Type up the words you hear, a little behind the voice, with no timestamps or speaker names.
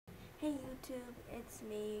YouTube, it's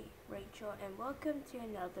me, Rachel, and welcome to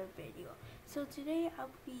another video. So today I'll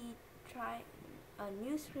be trying a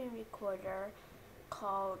new screen recorder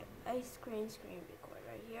called Ice Cream Screen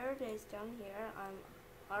Recorder. Here it is down here. I'm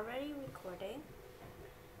already recording,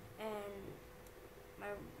 and my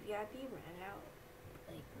VIP ran out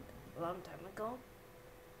like a long time ago,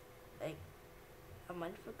 like a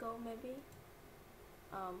month ago maybe.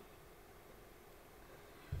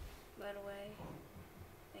 By the way,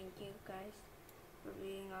 thank you guys for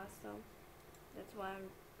being awesome. That's why I'm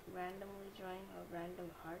randomly drawing a random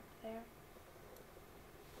heart there.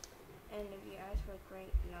 And if you ask for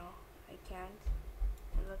great, no, I can't.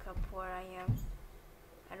 And look how poor I am.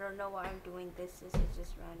 I don't know why I'm doing this. This is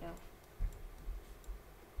just random.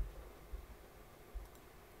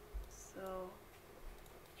 So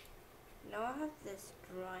now I have this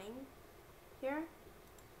drawing here.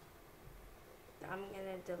 I'm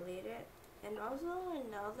gonna delete it. And also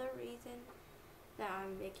another reason that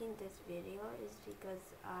I'm making this video is because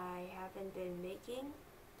I haven't been making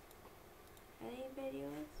any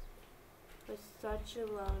videos for such a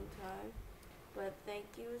long time. But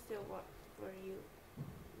thank you still for you,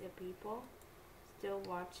 the people still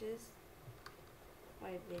watches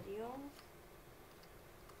my videos.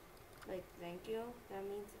 Like, thank you. That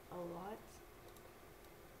means a lot.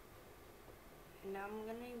 And now I'm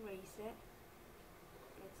gonna erase it.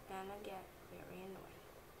 It's gonna get very annoying.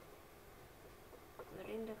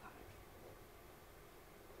 Including the card.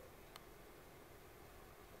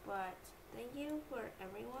 But thank you for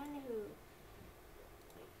everyone who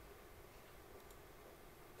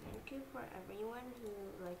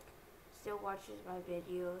still watches my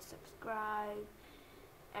videos, subscribe,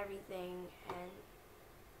 everything, and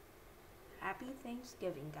happy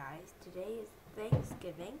Thanksgiving, guys. Today is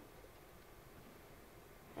Thanksgiving.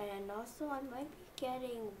 And also, I might be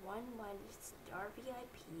getting 1-star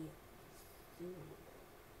VIP soon.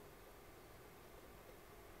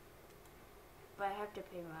 But I have to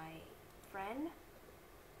pay my friend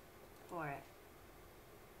for it.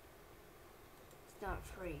 It's not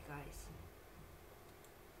free, guys.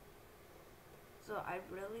 So I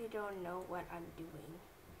really don't know what I'm doing.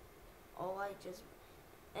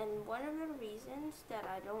 And one of the reasons that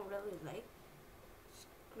I don't really like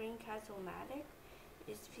Screencast-O-Matic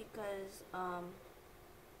is because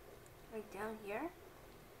right down here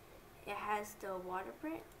it has the water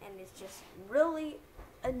print and it's just really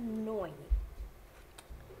annoying.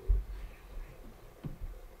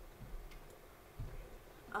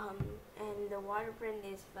 And the water print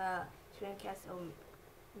is the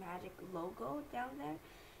Screencast-O-Matic logo down there,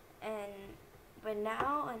 but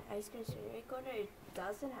now on Ice Cream Screen Recorder it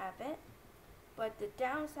doesn't have it. But the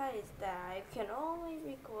downside is that I can only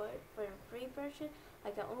record, for the free version, I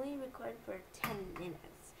can only record for 10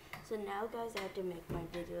 minutes. So now, guys, I have to make my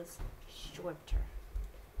videos shorter.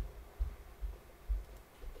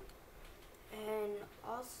 And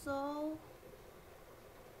also,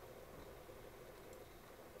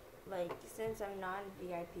 like, since I'm not in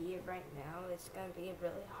VIP right now, it's going to be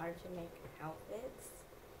really hard to make outfits.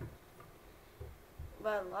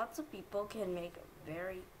 But lots of people can make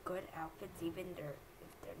very good outfits even if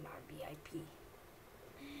they're not VIP.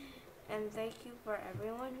 And thank you for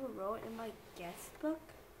everyone who wrote in my guest book.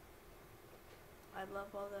 I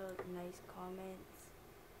love all the nice comments.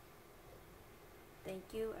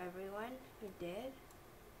 Thank you everyone who did.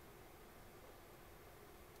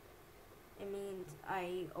 It means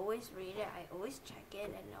I always read it, I always check it,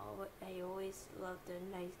 and I always love the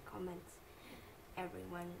nice comments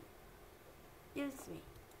everyone gives me.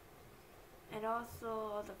 And also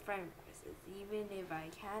all the friend requests, even if I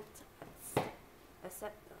can't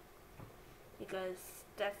accept them. Because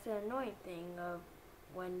that's the annoying thing of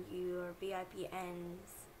when your VIP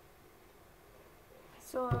ends.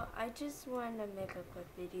 So I just want to make a quick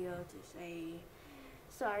video to say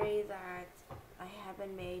sorry that I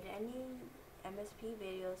haven't made any MSP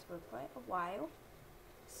videos for quite a while.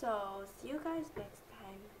 So see you guys next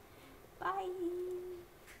time. Bye!